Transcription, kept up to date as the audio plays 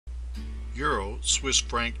Euro Swiss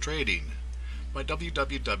franc trading by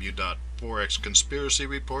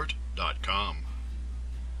www.forexconspiracyreport.com.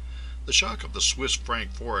 The shock of the Swiss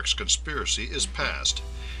franc Forex conspiracy is past,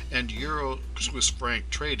 and Euro Swiss franc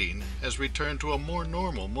trading has returned to a more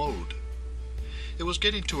normal mode. It was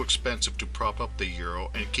getting too expensive to prop up the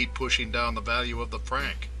euro and keep pushing down the value of the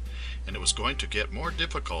franc, and it was going to get more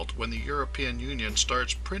difficult when the European Union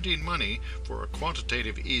starts printing money for a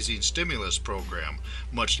quantitative easing stimulus program,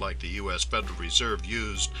 much like the U.S. Federal Reserve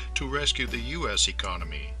used to rescue the U.S.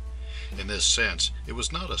 economy. In this sense, it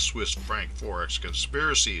was not a Swiss franc Forex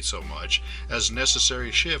conspiracy so much as a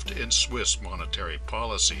necessary shift in Swiss monetary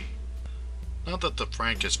policy. Now that the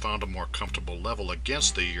franc has found a more comfortable level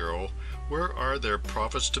against the euro, where are there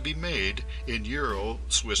profits to be made in Euro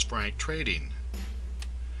Swiss franc trading?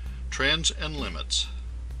 Trends and limits.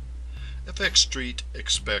 FXStreet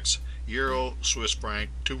expects Euro Swiss franc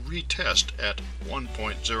to retest at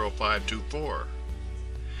 1.0524.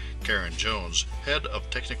 Karen Jones, head of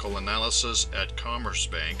technical analysis at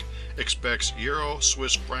Commerzbank, expects Euro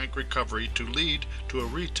Swiss franc recovery to lead to a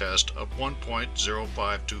retest of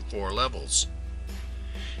 1.0524 levels.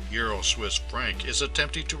 Euro Swiss franc is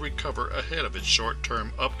attempting to recover ahead of its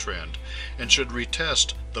short-term uptrend and should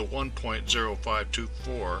retest the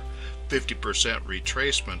 1.0524 50%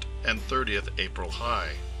 retracement and 30th April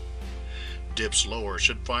high. Dips lower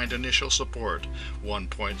should find initial support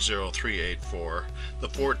 1.0384, the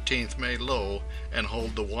 14th May low, and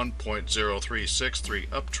hold the 1.0363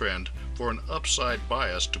 uptrend for an upside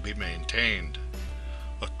bias to be maintained.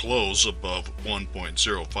 A close above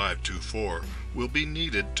 1.0524 will be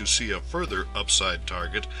needed to see a further upside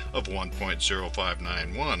target of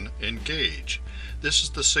 1.0591 engage. This is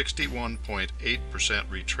the 61.8%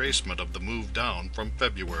 retracement of the move down from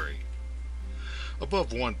February. Above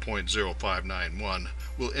 1.0591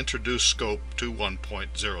 will introduce scope to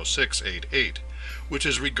 1.0688, which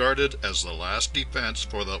is regarded as the last defense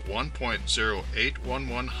for the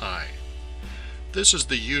 1.0811 high. This is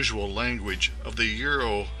the usual language of the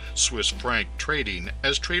Euro Swiss franc trading,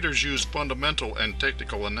 as traders use fundamental and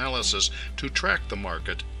technical analysis to track the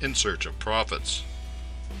market in search of profits.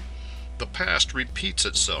 The past repeats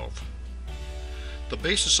itself. The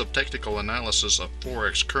basis of technical analysis of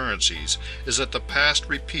Forex currencies is that the past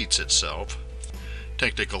repeats itself.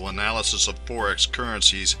 Technical analysis of Forex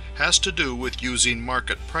currencies has to do with using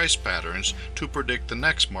market price patterns to predict the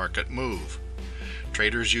next market move.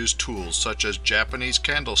 Traders use tools such as Japanese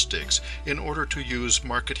candlesticks in order to use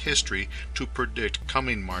market history to predict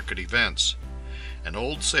coming market events. An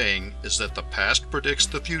old saying is that the past predicts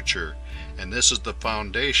the future, and this is the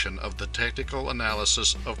foundation of the technical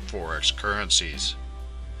analysis of Forex currencies.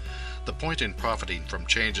 The point in profiting from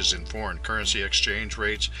changes in foreign currency exchange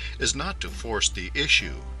rates is not to force the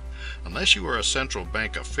issue. Unless you are a central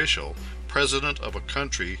bank official, president of a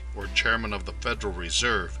country, or chairman of the Federal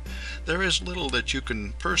Reserve, there is little that you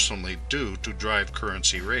can personally do to drive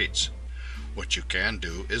currency rates. What you can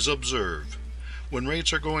do is observe. When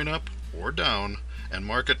rates are going up or down, and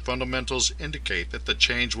market fundamentals indicate that the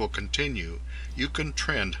change will continue, you can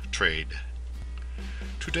trend trade.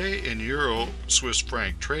 Today in Euro Swiss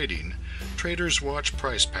franc trading, traders watch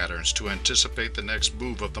price patterns to anticipate the next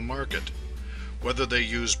move of the market. Whether they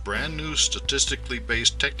use brand new statistically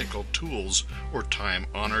based technical tools or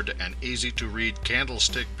time-honored and easy-to-read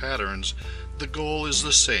candlestick patterns, the goal is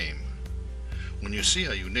the same. When you see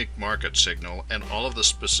a unique market signal and all of the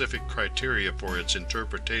specific criteria for its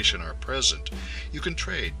interpretation are present, you can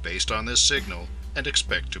trade based on this signal and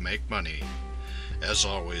expect to make money. As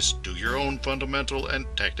always, do your own fundamental and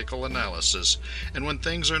technical analysis, and when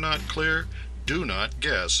things are not clear, do not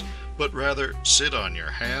guess, but rather sit on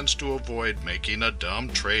your hands to avoid making a dumb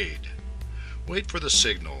trade. Wait for the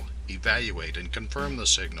signal, evaluate and confirm the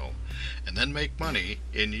signal, and then make money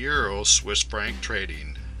in Euro Swiss franc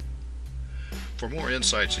trading. For more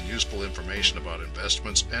insights and useful information about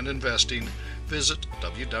investments and investing, visit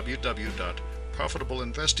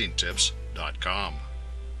www.profitableinvestingtips.com.